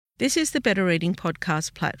This is the Better Reading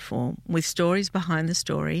Podcast platform with stories behind the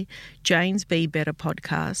story, Jane's Be Better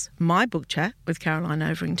podcast, my book chat with Caroline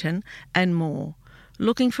Overington, and more.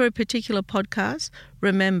 Looking for a particular podcast?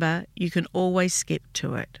 Remember, you can always skip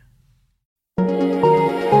to it.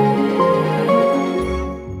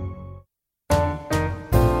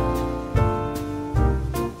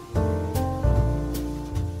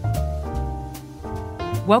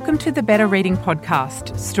 Welcome to the Better Reading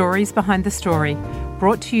Podcast, Stories Behind the Story,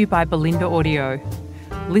 brought to you by Belinda Audio.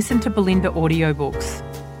 Listen to Belinda audiobooks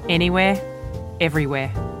anywhere, everywhere.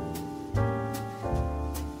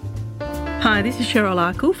 Hi, this is Cheryl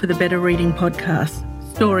Arkle for the Better Reading Podcast,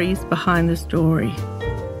 Stories Behind the Story.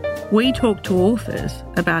 We talk to authors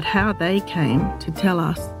about how they came to tell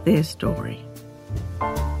us their story.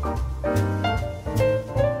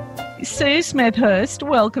 Sue Smethurst,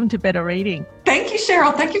 welcome to Better Reading. Thank you,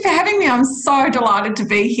 Cheryl. Thank you for having me. I'm so delighted to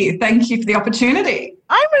be here. Thank you for the opportunity.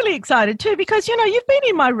 I'm really excited too because, you've been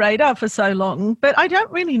in my radar for so long, but I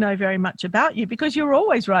don't really know very much about you because you're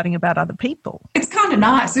always writing about other people. It's kind of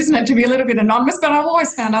nice, isn't it, to be a little bit anonymous, but I've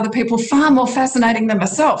always found other people far more fascinating than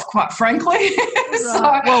myself, quite frankly.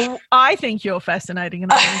 Right. Well, I think you're fascinating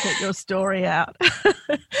and I want to get your story out.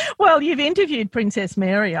 Well, you've interviewed Princess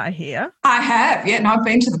Mary, I hear. I have, yeah. And I've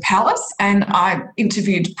been to the palace and I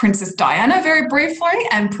interviewed Princess Diana very briefly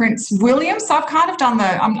and Prince William. So I've kind of done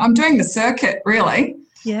I'm doing the circuit, really.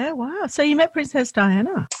 Yeah, wow. So you met Princess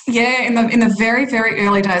Diana? Yeah, in the very, very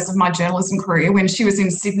early days of my journalism career, when she was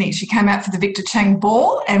in Sydney, she came out for the Victor Chang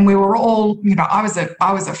Ball, and we were all, I was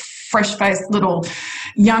a fresh-faced little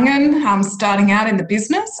young'un starting out in the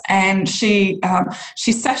business, and she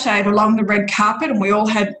sashayed along the red carpet, and we all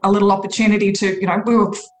had a little opportunity to, we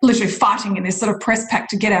were literally fighting in this sort of press pack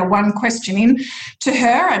to get our one question in to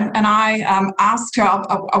her, and I asked her,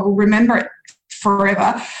 I will remember it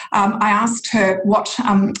forever. I asked her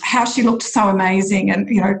how she looked so amazing, and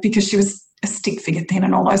because she was a stick figure then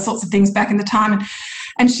and all those sorts of things back in the time.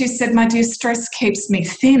 And she said, "My dear, stress keeps me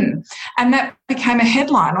thin." And that became a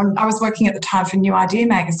headline. I was working at the time for New Idea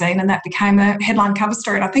magazine, and that became a headline cover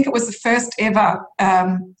story. And I think it was the first ever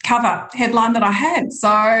cover headline that I had. So,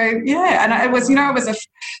 yeah, and it was, it was a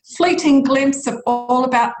fleeting glimpse of all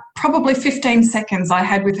about probably 15 seconds I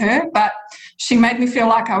had with her, but she made me feel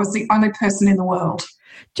like I was the only person in the world.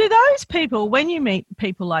 Do those people, when you meet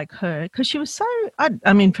people like her, because she was so, I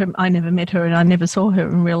never met her and I never saw her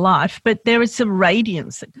in real life, but there is some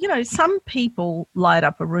radiance. Some people light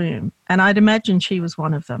up a room, and I'd imagine she was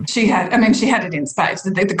one of them. She had it in spades.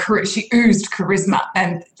 She oozed charisma,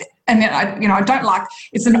 and I don't like,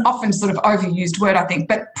 it's an often sort of overused word, I think,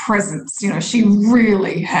 but presence. She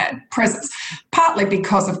really had presence, partly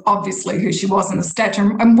because of obviously who she was and the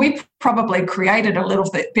stature. And we probably created a little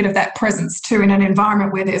bit of that presence too in an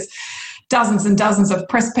environment where there's dozens and dozens of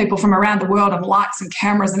press people from around the world and lights and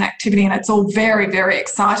cameras and activity, and it's all very, very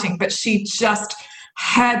exciting. But she just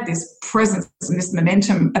had this presence and this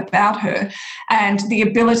momentum about her, and the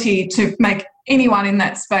ability to make anyone in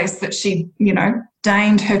that space that she,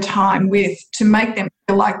 deigned her time with, to make them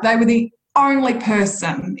feel like they were the only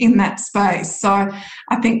person in that space. So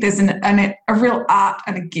I think there's a real art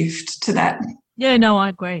and a gift to that. Yeah, no, I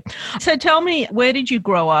agree. So tell me, where did you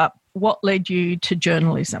grow up? What led you to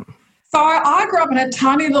journalism? So I grew up in a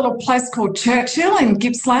tiny little place called Churchill in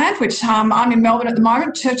Gippsland, which I'm in Melbourne at the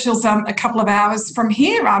moment. Churchill's a couple of hours from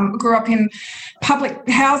here. Grew up in public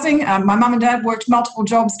housing. My mum and dad worked multiple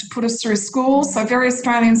jobs to put us through school, so very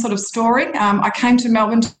Australian sort of story. I came to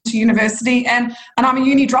Melbourne to university, and I'm a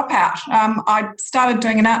uni dropout. I started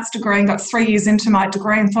doing an arts degree and got 3 years into my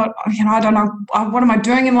degree and thought, I don't know, what am I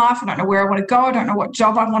doing in life? I don't know where I want to go. I don't know what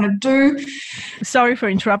job I want to do. Sorry for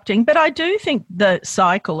interrupting, but I do think the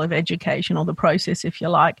cycle of education, or the process, if you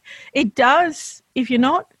like, it does, if you're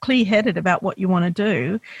not clear-headed about what you want to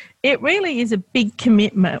do, it really is a big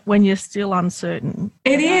commitment when you're still uncertain.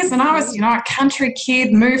 It is, and I was, a country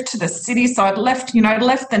kid, moved to the city, so I'd left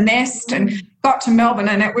the nest and got to Melbourne,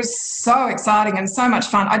 and it was so exciting and so much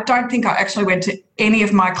fun. I don't think I actually went to any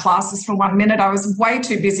of my classes for 1 minute. I was way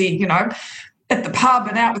too busy, at the pub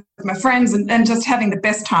and out with my friends and just having the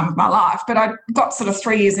best time of my life. But I got sort of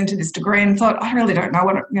 3 years into this degree and thought, I really don't know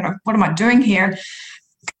what am I doing here? And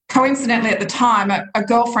coincidentally, at the time, a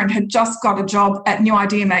girlfriend had just got a job at New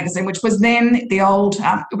Idea magazine, which was then the old,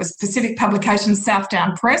 it was Pacific Publications,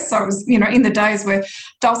 Southdown Press. So it was, in the days where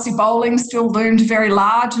Dulcie Bowling still loomed very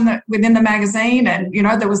large within the magazine. And,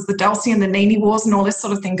 there was the Dulcie and the Nini Wars and all this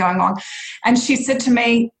sort of thing going on. And she said to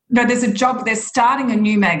me, there's a job, they're starting a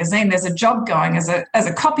new magazine, there's a job going as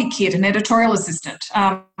a copy kid, an editorial assistant.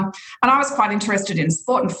 And I was quite interested in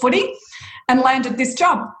sport and footy. and landed this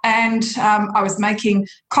job. And I was making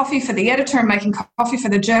coffee for the editor and making coffee for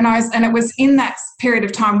the journos. And it was in that period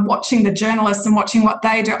of time watching the journalists and watching what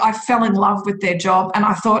they do, I fell in love with their job. And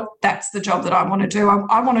I thought, that's the job that I want to do.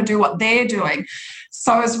 I want to do what they're doing.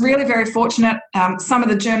 So I was really very fortunate. Some of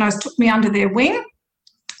the journos took me under their wing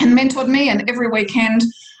and mentored me. And every weekend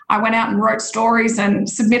I went out and wrote stories and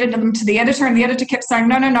submitted them to the editor, and the editor kept saying,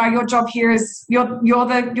 no, your job here is you're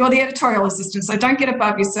the editorial assistant, so don't get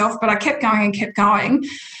above yourself. But I kept going,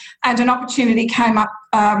 and an opportunity came up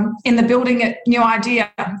in the building at New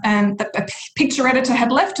Idea, and a picture editor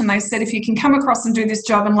had left, and they said, if you can come across and do this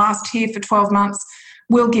job and last here for 12 months,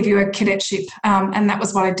 we'll give you a cadetship. And that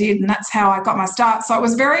was what I did, and that's how I got my start. So it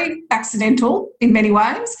was very accidental in many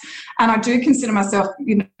ways, and I do consider myself,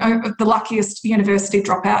 the luckiest university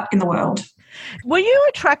dropout in the world. Were you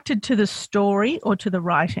attracted to the story or to the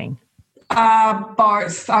writing?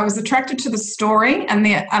 Both. I was attracted to the story, and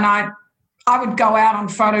I would go out on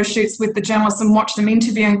photo shoots with the journalists and watch them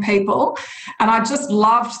interviewing people, and I just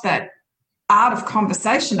loved that art of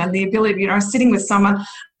conversation and the ability, sitting with someone,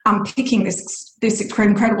 unpicking this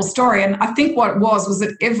incredible story. And I think what it was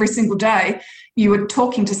that every single day you were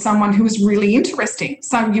talking to someone who was really interesting.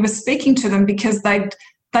 So you were speaking to them because they'd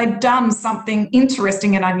done something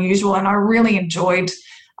interesting and unusual, and I really enjoyed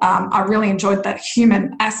that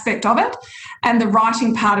human aspect of it. And the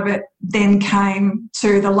writing part of it then came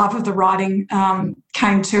to the love of the writing,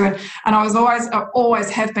 came to it. And I always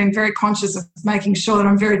have been very conscious of making sure that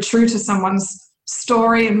I'm very true to someone's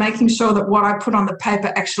story and making sure that what I put on the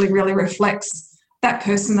paper actually really reflects that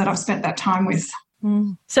person that I've spent that time with.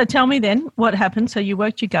 So tell me then, what happened? So you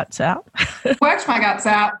worked your guts out. Worked my guts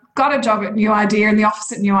out, got a job at New Idea, in the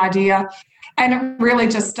office at New Idea, and it really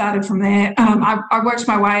just started from there. I worked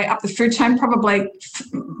my way up the food chain, probably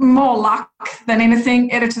more luck than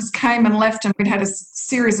anything. Editors came and left, and we'd had a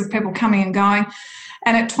series of people coming and going.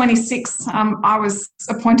 And at 26, I was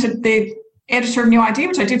appointed the editor of New Idea,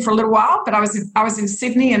 which I did for a little while, but I was in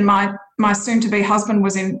Sydney, and my soon-to-be husband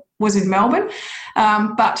was in Melbourne.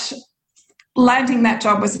 But landing that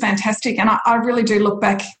job was fantastic, and I really do look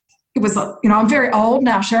back. It was, I'm very old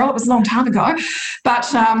now, Cheryl. It was a long time ago,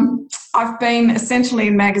 but I've been essentially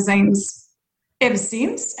in magazines ever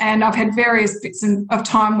since, and I've had various bits of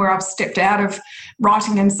time where I've stepped out of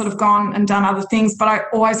writing and sort of gone and done other things, but I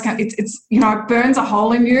always it burns a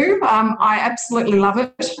hole in you. I absolutely love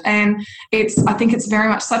it, and I think it's very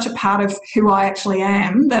much such a part of who I actually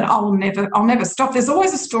am that I'll never stop. There's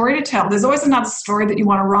always a story to tell. There's always another story that you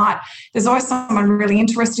want to write. There's always someone really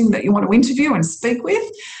interesting that you want to interview and speak with,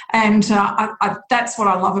 and that's what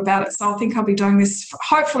I love about it. So I think I'll be doing this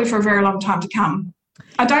hopefully for a very long time to come.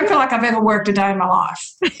 I don't feel like I've ever worked a day in my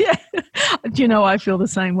life. Yeah. I feel the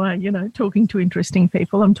same way, talking to interesting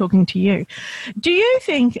people. I'm talking to you. Do you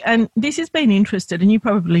think, and this has been interested, and you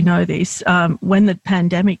probably know this, when the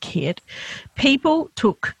pandemic hit, people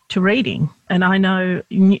took to reading. And I know,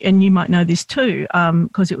 and you might know this too,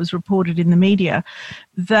 because it was reported in the media,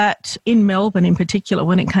 that in Melbourne in particular,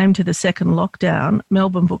 when it came to the second lockdown,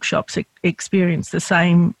 Melbourne bookshops experienced the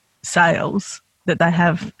same sales that they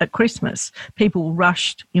have at Christmas. People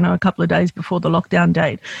rushed, a couple of days before the lockdown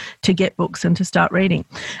date to get books and to start reading.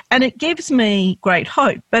 And it gives me great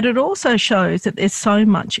hope, but it also shows that there's so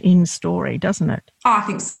much in story, doesn't it? I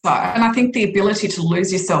think so. And I think the ability to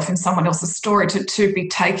lose yourself in someone else's story, to be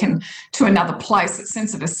taken to another place, that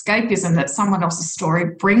sense of escapism that someone else's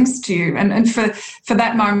story brings to you. And for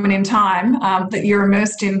that moment in time that you're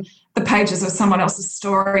immersed in the pages of someone else's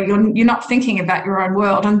story, you're not thinking about your own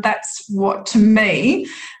world. And that's what, to me,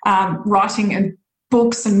 writing and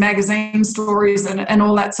books and magazine stories and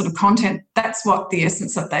all that sort of content, that's what the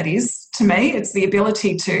essence of that is to me. It's the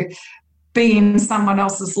ability to be in someone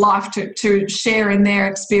else's life, to share in their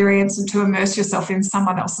experience and to immerse yourself in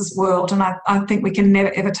someone else's world. And I think we can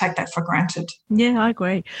never, ever take that for granted. Yeah, I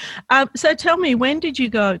agree. So tell me, when did you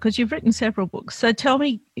go, because you've written several books, so tell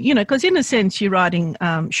me, because in a sense you're writing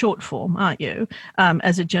short form, aren't you,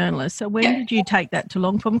 as a journalist? So when did you take that to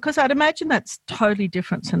long form? Because I'd imagine that's a totally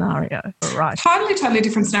different scenario, right? Totally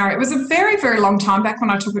different scenario. It was a very, very long time back when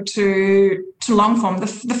I took it to long form.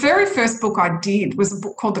 The very first book I did was a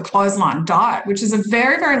book called The Clothesline Diet, which is a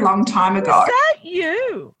very, very long time ago. Was that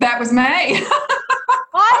you? That was me.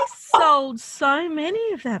 I sold so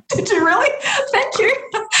many of that book. Did you really? Thank you.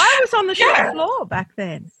 I was on the shop floor back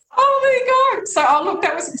then. Oh, there you go. So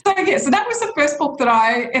that was the first book that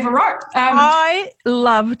I ever wrote. I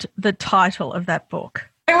loved the title of that book.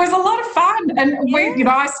 It was a lot of fun, we,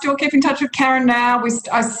 I still keep in touch with Karen now.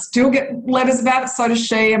 I still get letters about it. So does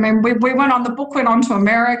she. I mean, the book went on to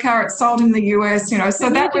America. It sold in the US. So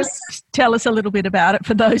that was. Tell us a little bit about it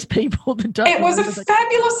for those people that don't. It was a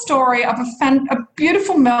fabulous story of a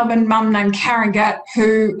beautiful Melbourne mum named Karen Gatt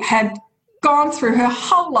who had gone through her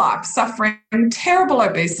whole life suffering terrible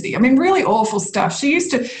obesity. I mean, really awful stuff. She used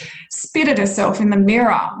to spit at herself in the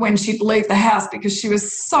mirror when she'd leave the house because she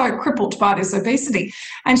was so crippled by this obesity.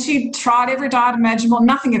 And she tried every diet imaginable,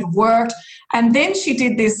 nothing had worked. And then she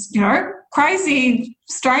did this, crazy,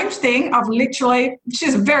 strange thing of literally,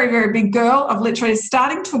 she's a very, very big girl, of literally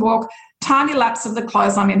starting to walk tiny laps of the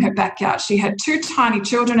clothesline in her backyard. She had 2 tiny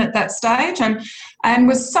children at that stage and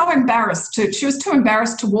was so embarrassed she was too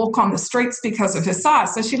embarrassed to walk on the streets because of her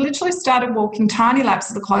size. So she literally started walking tiny laps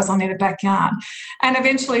of the clothesline in her backyard. And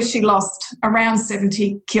eventually she lost around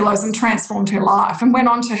 70 kilos and transformed her life and went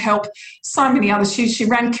on to help so many others. She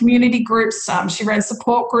ran community groups, she ran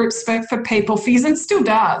support groups for people, for years, and still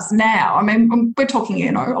does now. I mean, we're talking,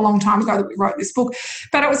 a long time ago that we wrote this book,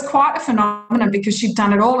 but it was quite a phenomenon because she'd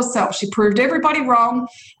done it all herself. She proved everybody wrong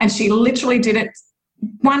and she literally did it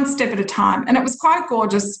one step at a time. And it was quite a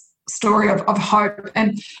gorgeous story of hope.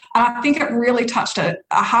 And I think it really touched a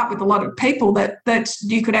heart with a lot of people that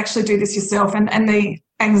you could actually do this yourself, and the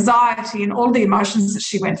anxiety and all the emotions that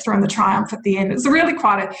she went through and the triumph at the end. It's really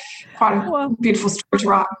quite a beautiful story to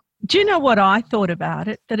write. Do you know what I thought about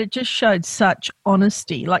it? That it just showed such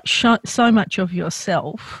honesty, like so much of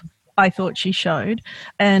yourself, I thought she showed,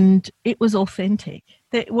 and it was authentic.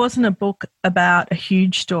 It wasn't a book about a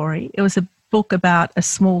huge story. It was a book about a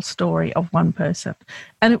small story of one person.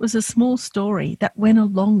 And it was a small story that went a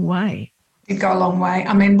long way. It go a long way.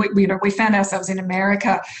 I mean, we found ourselves in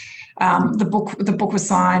America. The book was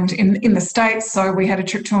signed in the States, so we had a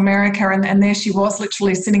trip to America, and there she was,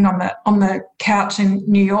 literally sitting on the couch in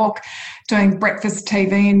New York, doing breakfast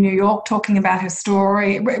TV in New York, talking about her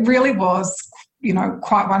story. It really was,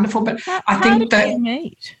 quite wonderful. But I think that you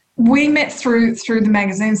meet? We met through the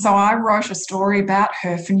magazine. So I wrote a story about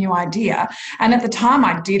her for New Idea, and at the time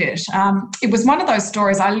I did it. It was one of those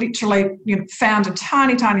stories. I literally found a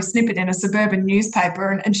tiny snippet in a suburban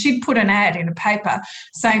newspaper, and she'd put an ad in a paper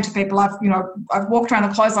saying to people, I've walked around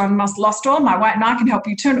the clothesline and lost all my weight, and I can help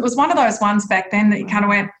you too. And it was one of those ones back then that you kind of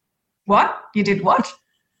went, what? You did what?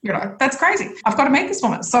 That's crazy. I've got to meet this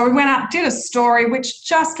woman. So we went out, did a story which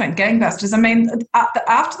just went gangbusters. I mean,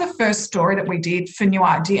 after the first story that we did for New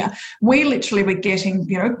Idea, we literally were getting,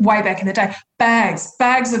 way back in the day,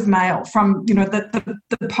 bags of mail from,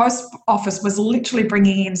 the post office was literally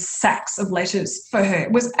bringing in sacks of letters for her.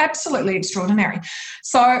 It was absolutely extraordinary.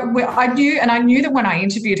 So I knew that when I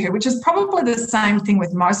interviewed her, which is probably the same thing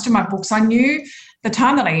with most of my books, I knew the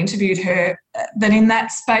time that I interviewed her, that in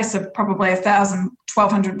that space of probably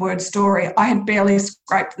 1,200 word story, I had barely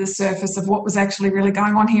scraped the surface of what was actually really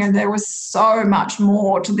going on here. And there was so much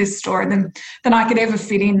more to this story than I could ever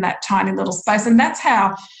fit in that tiny little space. And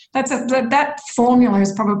that formula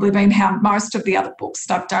has probably been how most of the other books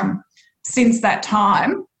I've done since that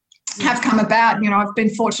time have come about. I've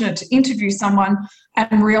been fortunate to interview someone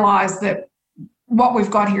and realise that what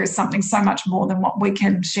we've got here is something so much more than what we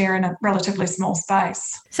can share in a relatively small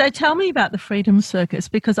space. So tell me about the Freedom Circus,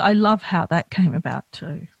 because I love how that came about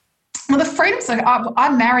too. Well, the Freedom Circus, I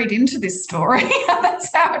married into this story.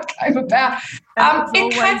 That's how it came about.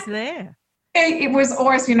 It's always there. It was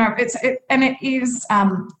always, it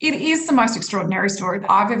is the most extraordinary story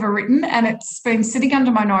that I've ever written, and it's been sitting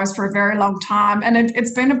under my nose for a very long time, and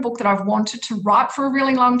it's been a book that I've wanted to write for a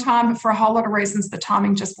really long time, but for a whole lot of reasons the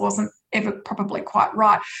timing just wasn't ever probably quite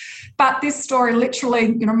right. But this story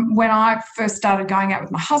literally, when I first started going out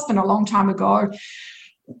with my husband a long time ago,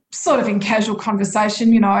 sort of in casual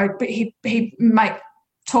conversation, but he'd make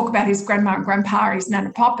talk about his grandma and grandpa, his nan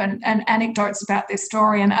and pop, and anecdotes about their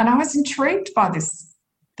story. And I was intrigued by these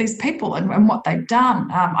people and what they'd done.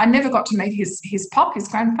 I never got to meet his pop, his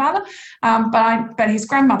grandfather, but his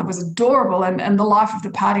grandmother was adorable and the life of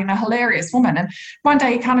the party and a hilarious woman. And one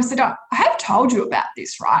day he kind of said, I have told you about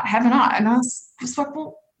this, right? Haven't I? And I was like,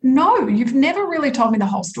 well, no, you've never really told me the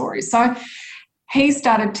whole story. So he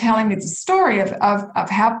started telling me the story of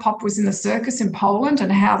how Pop was in the circus in Poland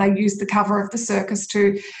and how they used the cover of the circus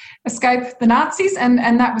to escape the Nazis. And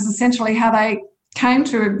that was essentially how they came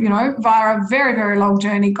to, via a very, very long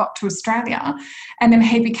journey, got to Australia. And then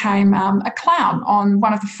he became a clown, on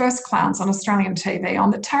one of the first clowns on Australian TV,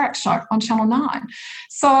 on the Tarak Show on Channel 9.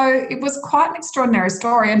 So it was quite an extraordinary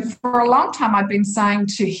story. And for a long time I'd been saying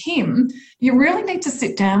to him, you really need to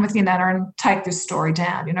sit down with your nana and take this story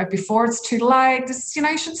down, before it's too late.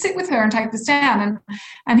 You should sit with her and take this down.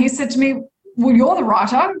 And he said to me, well, you're the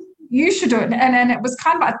writer. you should do it. And it was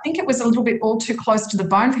kind of, I think it was a little bit all too close to the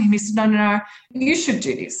bone for him. He said, no, you should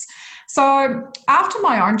do this. So after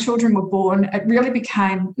my own children were born, it really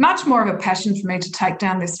became much more of a passion for me to take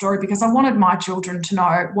down this story, because I wanted my children to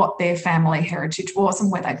know what their family heritage was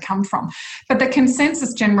and where they'd come from. But the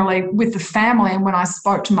consensus generally with the family, and when I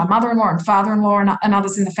spoke to my mother-in-law and father-in-law and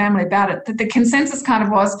others in the family about it, that the consensus kind of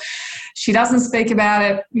was, she doesn't speak about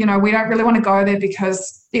it, we don't really want to go there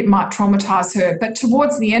because it might traumatise her. But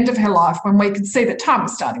towards the end of her life, when we could see that time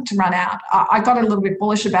was starting to run out, I got a little bit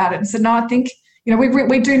bullish about it and said, no, I think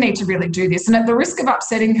we do need to really do this. And at the risk of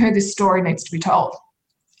upsetting her, this story needs to be told.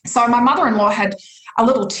 So my mother-in-law had a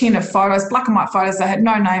little tin of photos, black and white photos. They had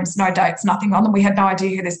no names, no dates, nothing on them. We had no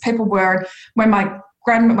idea who these people were. When our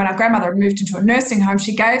grandmother moved into a nursing home,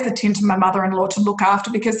 she gave the tin to my mother-in-law to look after,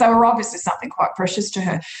 because they were obviously something quite precious to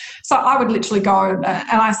her. So I would literally go and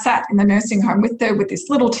I sat in the nursing home with her with this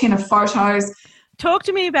little tin of photos. Talk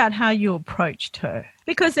to me about how you approached her,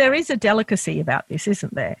 because there is a delicacy about this,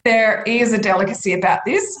 isn't there? There is a delicacy about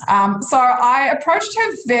this. So I approached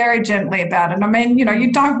her very gently about it. I mean,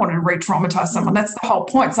 you don't want to re-traumatise someone. That's the whole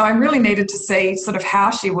point. So I really needed to see sort of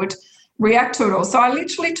how she would react to it all. So I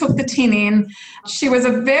literally took the tin in. She was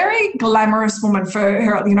a very glamorous woman for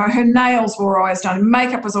her. Her nails were always done.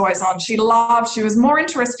 Makeup was always on. She was more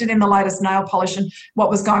interested in the latest nail polish and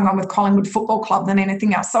what was going on with Collingwood Football Club than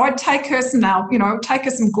anything else. So I'd take her some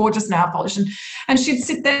gorgeous nail polish, and she'd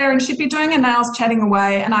sit there and she'd be doing her nails, chatting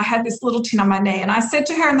away, and I had this little tin on my knee. And I said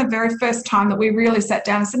to her in the very first time that we really sat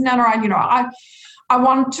down, I said, no, I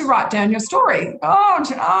want to write down your story.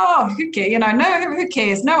 Who cares? No, who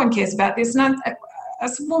cares? No one cares about this. And I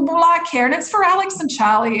said, well, I care, and it's for Alex and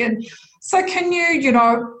Charlie. And so can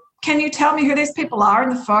you tell me who these people are in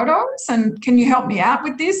the photos, and can you help me out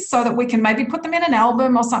with this so that we can maybe put them in an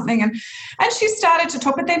album or something? And she started to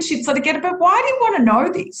talk, but then she'd sort of get a bit, why do you want to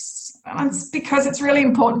know this? And it's because it's really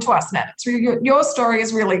important to us, Nat. Your story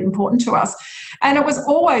is really important to us. And it was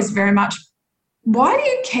always very much, why do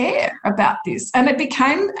you care about this? And it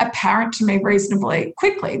became apparent to me reasonably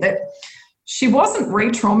quickly that she wasn't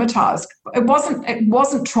re-traumatised. It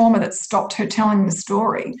wasn't trauma that stopped her telling the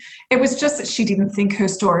story. It was just that she didn't think her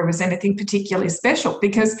story was anything particularly special,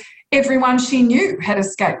 because everyone she knew had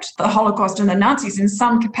escaped the Holocaust and the Nazis in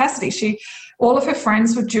some capacity. All of her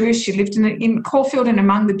friends were Jewish. She lived in Caulfield and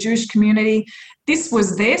among the Jewish community. This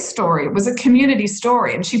was their story. It was a community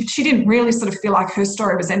story, and she didn't really sort of feel like her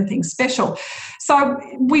story was anything special. So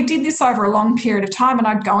we did this over a long period of time, and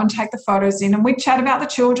I'd go and take the photos in, and we'd chat about the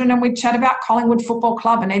children, and we'd chat about Collingwood Football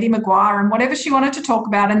Club and Eddie Maguire and whatever she wanted to talk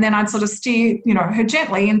about, and then I'd sort of steer, her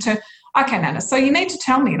gently into, okay, Nana, so you need to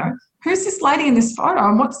tell me, who's this lady in this photo,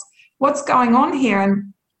 and what's going on here?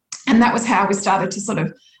 And that was how we started to sort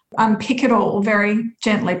of unpick it all very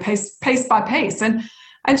gently, piece by piece.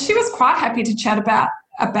 And she was quite happy to chat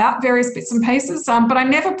about various bits and pieces, but I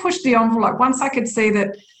never pushed the envelope. Once I could see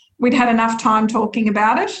that we'd had enough time talking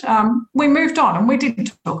about it, we moved on, and we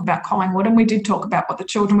did talk about Collingwood, and we did talk about what the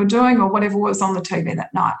children were doing or whatever was on the TV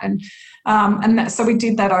that night. So we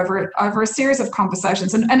did that over a series of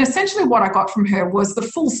conversations. And essentially what I got from her was the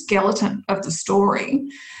full skeleton of the story.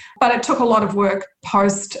 But it took a lot of work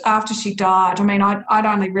after she died. I mean, I'd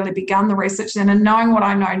only really begun the research then, and knowing what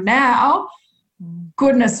I know now,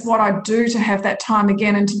 goodness, what I'd do to have that time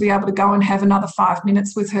again and to be able to go and have another 5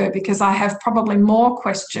 minutes with her, because I have probably more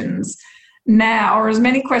questions now, or as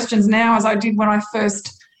many questions now as I did when I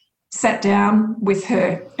first sat down with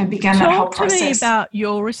her and began that whole process. Talk to me about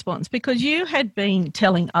your response, because you had been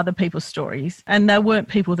telling other people's stories, and they weren't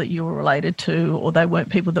people that you were related to, or they weren't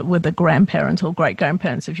people that were the grandparents or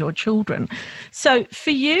great-grandparents of your children. So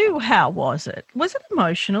for you, how was it? Was it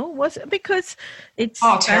emotional? Was it because it's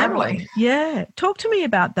terribly. Yeah. Talk to me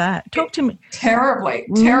about that. Talk to me.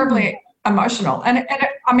 Terribly emotional. And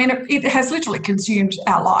it has literally consumed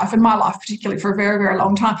our life, and my life particularly, for a very, very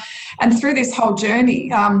long time. And through this whole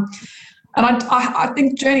journey, and I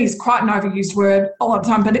think journey is quite an overused word a lot of the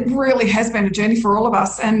time, but it really has been a journey for all of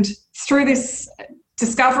us. And through this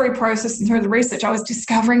discovery process and through the research, I was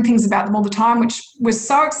discovering things about them all the time, which was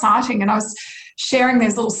so exciting. And I was sharing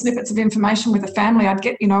these little snippets of information with the family. I'd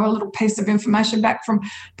get, a little piece of information back from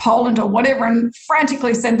Poland or whatever, and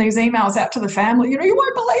frantically send these emails out to the family. You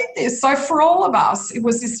won't believe this. So for all of us, it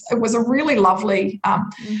was a really lovely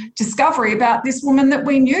discovery about this woman that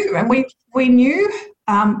we knew, and we knew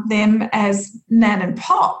them as Nan and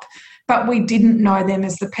Pop, but we didn't know them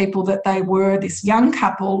as the people that they were, this young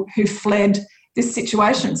couple who fled this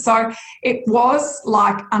situation. So it was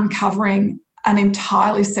like uncovering an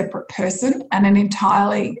entirely separate person and an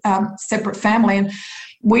entirely separate family. And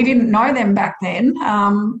we didn't know them back then.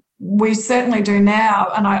 we certainly do now.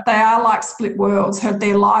 And they are like split worlds.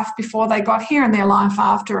 Their life before they got here and their life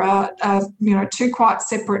after are two quite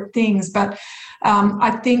separate things. But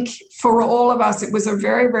I think for all of us, it was a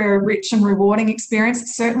very, very rich and rewarding experience. It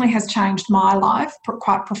certainly has changed my life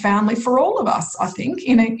quite profoundly for all of us, I think,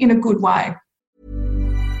 in a good way.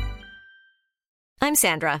 I'm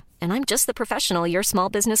Sandra, and I'm just the professional your small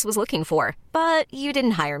business was looking for. But you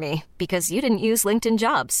didn't hire me because you didn't use LinkedIn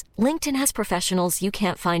Jobs. LinkedIn has professionals you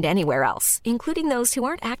can't find anywhere else, including those who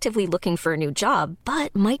aren't actively looking for a new job,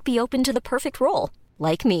 but might be open to the perfect role,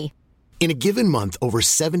 like me. In a given month, over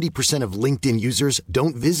 70% of LinkedIn users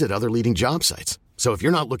don't visit other leading job sites. So if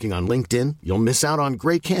you're not looking on LinkedIn, you'll miss out on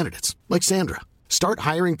great candidates like Sandra. Start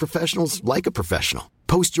hiring professionals like a professional.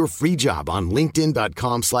 Post your free job on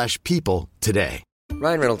linkedin.com/people today.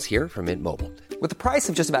 Ryan Reynolds here from Mint Mobile. With the price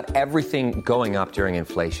of just about everything going up during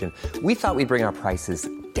inflation, we thought we'd bring our prices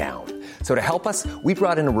down. So to help us, we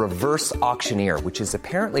brought in a reverse auctioneer, which is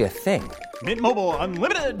apparently a thing. Mint Mobile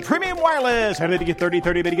Unlimited Premium Wireless. How to get 30,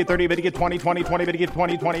 30, bit to get 30, bit to get 20, 20, 20, bit to get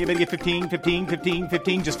 20, 20, bit to get 15, 15, 15,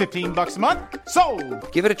 15, just $15 a month? Sold!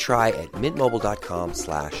 Give it a try at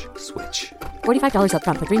mintmobile.com/switch. $45 up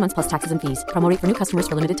front for 3 months plus taxes and fees. Promo rate for new customers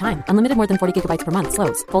for limited time. Unlimited more than 40 gigabytes per month.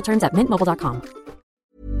 Slows full terms at mintmobile.com.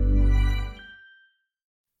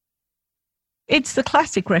 It's the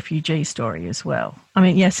classic refugee story as well. I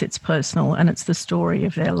mean, yes, it's personal and it's the story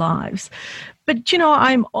of their lives. But,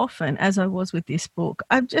 I'm often, as I was with this book,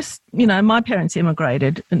 I've just, my parents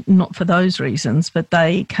immigrated, not for those reasons, but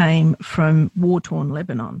they came from war-torn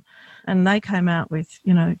Lebanon. And they came out with,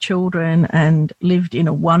 children and lived in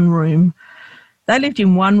a one-room. They lived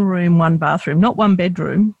in one room, one bathroom, not one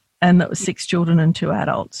bedroom. And that was 6 children and 2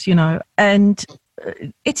 adults, And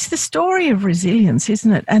it's the story of resilience,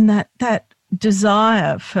 isn't it? And that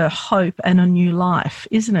desire for hope and a new life,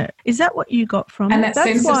 isn't it? Is that what you got from it? And that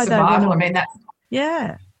sense of survival.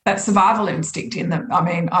 That survival instinct in them. I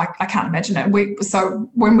mean, I can't imagine it. So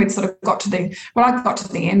when we sort of I got to the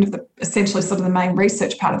end of essentially sort of the main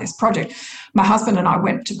research part of this project, my husband and I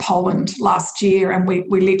went to Poland last year and we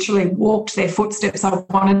literally walked their footsteps. I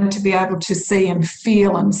wanted to be able to see and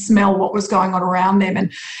feel and smell what was going on around them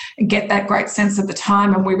and get that great sense of the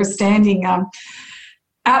time. And we were standing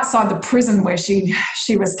outside the prison where she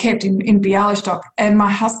was kept in Bialystok, and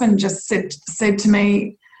my husband just said to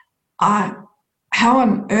me, how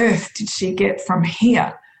on earth did she get from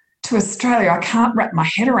here to Australia? I can't wrap my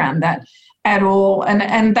head around that at all.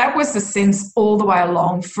 And that was the sense all the way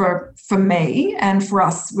along for me and for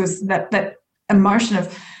us, was that emotion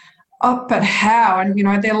of, oh, but how? And,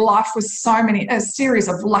 their life was a series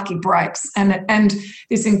of lucky breaks and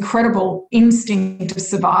this incredible instinct of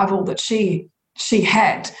survival that she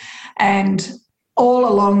had. And all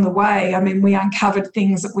along the way, I mean, we uncovered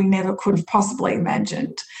things that we never could have possibly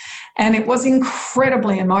imagined. And it was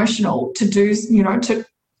incredibly emotional to do, and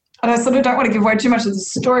I sort of don't want to give away too much of the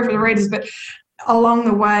story for the readers, but along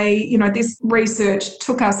the way, this research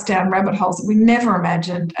took us down rabbit holes that we never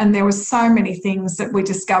imagined. And there were so many things that we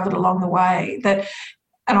discovered along the way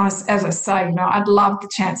as I say, I'd love the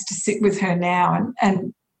chance to sit with her now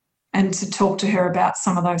and to talk to her about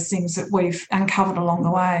some of those things that we've uncovered along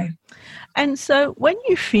the way. And so when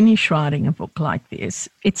you finish writing a book like this,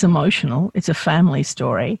 it's emotional, it's a family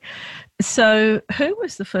story. So who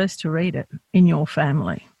was the first to read it in your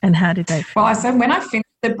family and how did they feel? Well, I said when I finished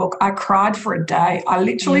the book, I cried for a day. I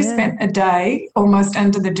literally spent a day almost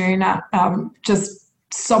under the doona, just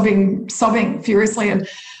sobbing furiously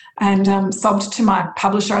and sobbed to my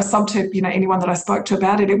publisher. I sobbed to anyone that I spoke to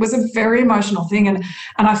about it. It was a very emotional thing, and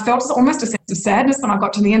I felt almost a sense of sadness when I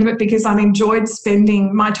got to the end of it, because I'd enjoyed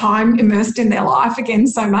spending my time immersed in their life again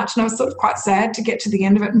so much, and I was sort of quite sad to get to the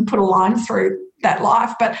end of it and put a line through that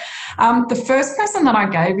life. But the first person that I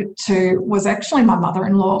gave it to was actually my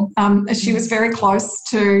mother-in-law. She was very close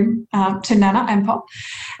to Nana Ampol,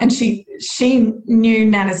 and she knew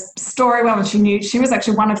Nana's story well, and she was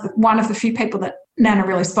actually one of the few people that Nana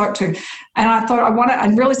really spoke to. And I thought I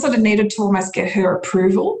really sort of needed to almost get her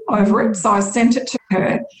approval over it. So I sent it to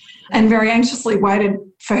her and very anxiously waited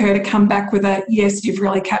for her to come back with a, yes, you've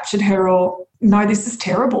really captured her, or no, this is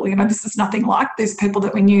terrible. This is nothing like these people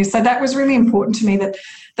that we knew. So that was really important to me, that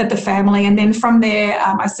the family. And then from there,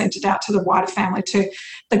 I sent it out to the wider family, to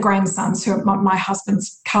the grandsons, who are my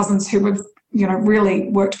husband's cousins, who have really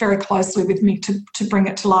worked very closely with me to bring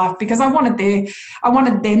it to life, because I wanted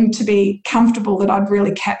them to be comfortable that I'd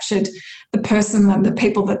really captured the person and the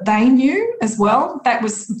people that they knew as well. That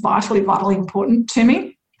was vitally important to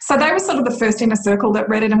me. So they were sort of the first inner circle that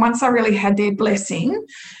read it. And once I really had their blessing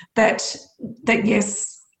that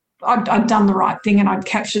yes, I'd done the right thing and I'd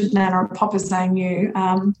captured Nana and Pop as they knew,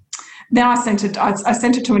 Then I sent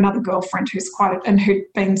it to another girlfriend who'd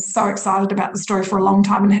been so excited about the story for a long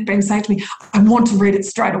time and had been saying to me, I want to read it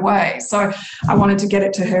straight away. So I wanted to get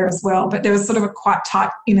it to her as well. But there was sort of a quite tight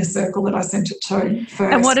inner circle that I sent it to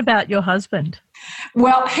first. And what about your husband?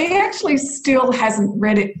 Well, he actually still hasn't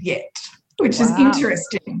read it yet, which is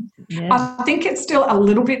interesting. Yeah. I think it's still a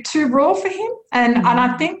little bit too raw for him. And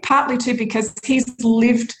I think partly too because he's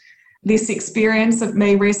lived this experience of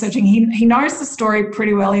me researching. He knows the story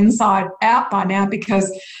pretty well inside out by now,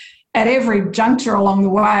 because at every juncture along the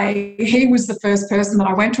way, he was the first person that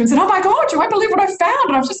I went to and said, oh my God, you won't believe what I found.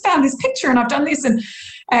 And I've just found this picture and I've done this.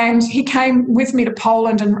 And he came with me to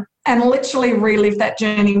Poland and literally relived that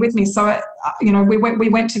journey with me. So, we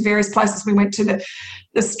went to various places. We went to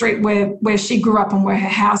the street where she grew up and where her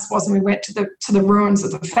house was, and we went to the ruins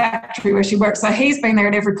of the factory where she worked. So he's been there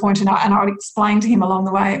at every point, and I would explain to him along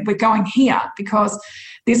the way, we're going here because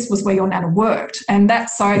this was where your nana worked. And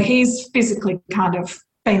so he's physically kind of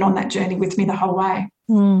been on that journey with me the whole way.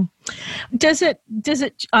 Mm. Does it,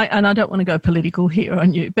 and I don't want to go political here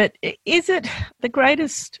on you, but is it the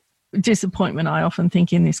greatest disappointment I often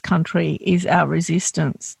think in this country is our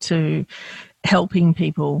resistance to helping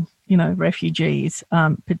people, refugees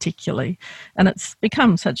particularly. And it's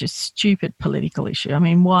become such a stupid political issue. I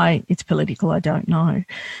mean, why it's political, I don't know.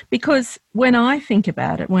 Because when I think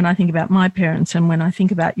about it, when I think about my parents and when I think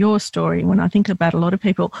about your story, when I think about a lot of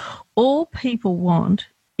people, all people want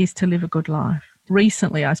is to live a good life.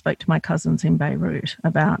 Recently, I spoke to my cousins in Beirut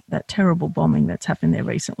about that terrible bombing that's happened there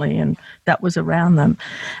recently, and that was around them.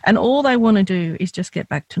 And all they want to do is just get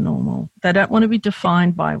back to normal. They don't want to be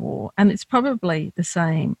defined by war. And it's probably the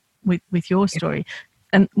same with your story,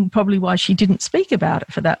 and probably why she didn't speak about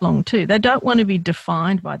it for that long too. They don't want to be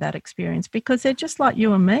defined by that experience because they're just like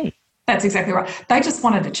you and me. That's exactly right. They just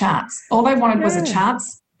wanted a chance. All they wanted was a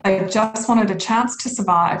chance. They just wanted a chance to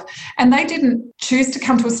survive. And they didn't choose to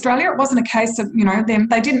come to Australia. It wasn't a case of, them.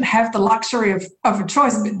 They didn't have the luxury of a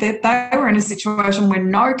choice. They were in a situation where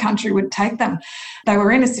no country would take them. They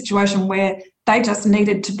were in a situation where they just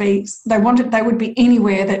needed to be, they would be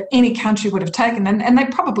anywhere that any country would have taken. And they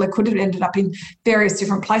probably could have ended up in various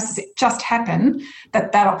different places. It just happened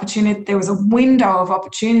that opportunity, there was a window of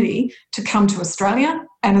opportunity to come to Australia,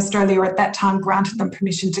 and Australia at that time granted them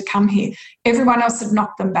permission to come here. Everyone else had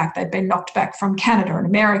knocked them back. They'd been knocked back from Canada and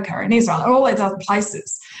America and Israel and all these other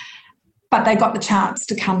places. But they got the chance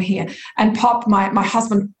to come here. And Pop, my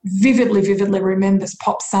husband, vividly remembers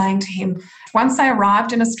Pop saying to him, once they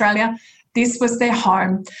arrived in Australia, this was their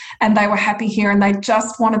home and they were happy here, and they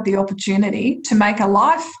just wanted the opportunity to make a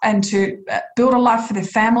life and to build a life for their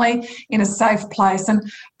family in a safe place. And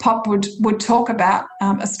Pop would talk about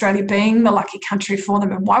Australia being the lucky country for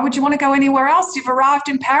them. And why would you want to go anywhere else? You've arrived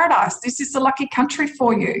in paradise. This is the lucky country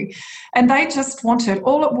for you. And they just wanted,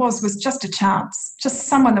 all it was just a chance, just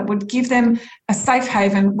someone that would give them a safe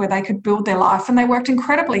haven where they could build their life. And they worked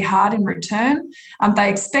incredibly hard in return. They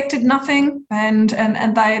expected nothing, and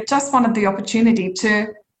they just wanted the opportunity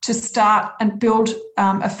to start and build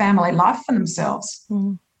a family life for themselves.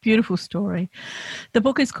 Beautiful story. The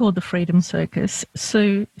book is called The Freedom Circus.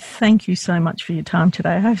 Sue, thank you so much for your time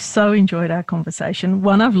today. I've so enjoyed our conversation.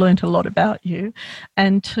 One, I've learned a lot about you.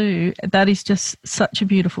 And two, that is just such a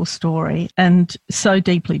beautiful story and so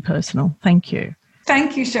deeply personal. Thank you.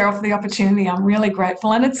 Thank you, Cheryl, for the opportunity. I'm really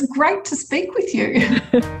grateful, and it's great to speak with you.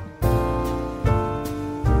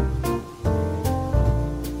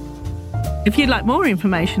 If you'd like more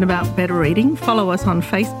information about Better Reading, follow us on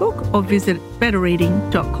Facebook or visit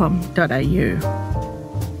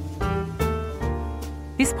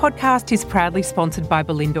betterreading.com.au. This podcast is proudly sponsored by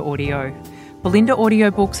Belinda Audio. Belinda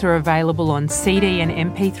audiobooks are available on CD and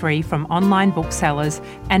MP3 from online booksellers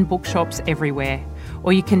and bookshops everywhere,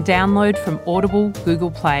 or you can download from Audible, Google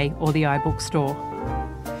Play or the iBook Store.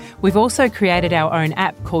 We've also created our own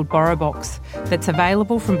app called BorrowBox that's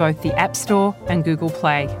available from both the App Store and Google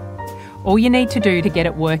Play. All you need to do to get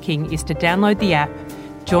it working is to download the app,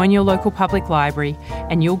 join your local public library,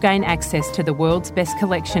 and you'll gain access to the world's best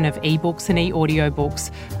collection of ebooks and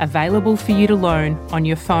e-audiobooks available for you to loan on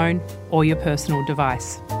your phone or your personal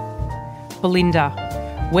device. Belinda,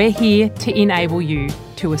 we're here to enable you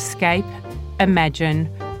to escape, imagine,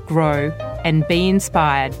 grow, and be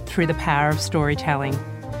inspired through the power of storytelling.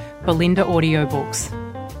 Belinda Audiobooks.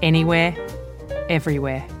 Anywhere,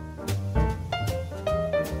 everywhere.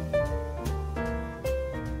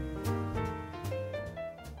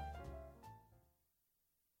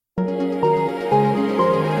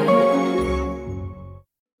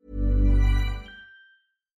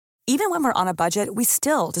 Even when we're on a budget, we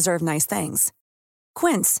still deserve nice things.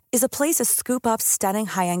 Quince is a place to scoop up stunning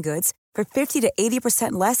high-end goods for 50 to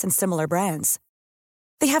 80% less than similar brands.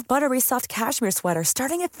 They have buttery soft cashmere sweaters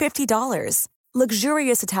starting at $50,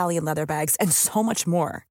 luxurious Italian leather bags, and so much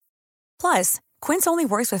more. Plus, Quince only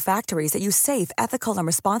works with factories that use safe, ethical, and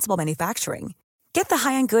responsible manufacturing. Get the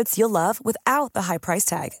high-end goods you'll love without the high price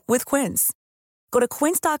tag with Quince. Go to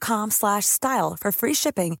quince.com/style for free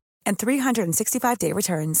shipping and 365-day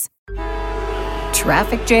returns.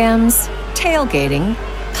 Traffic jams, tailgating,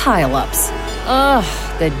 pile-ups.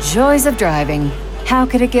 Ugh, the joys of driving. How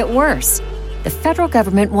could it get worse? The federal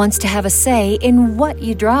government wants to have a say in what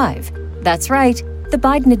you drive. That's right. The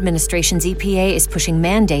Biden administration's EPA is pushing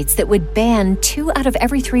mandates that would ban 2 out of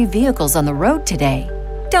every 3 vehicles on the road today.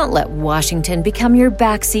 Don't let Washington become your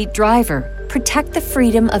backseat driver. Protect the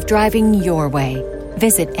freedom of driving your way.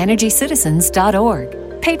 Visit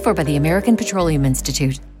EnergyCitizens.org. Paid for by the American Petroleum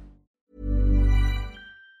Institute.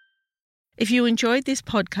 If you enjoyed this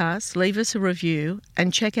podcast, leave us a review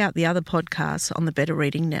and check out the other podcasts on the Better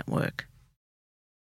Reading Network.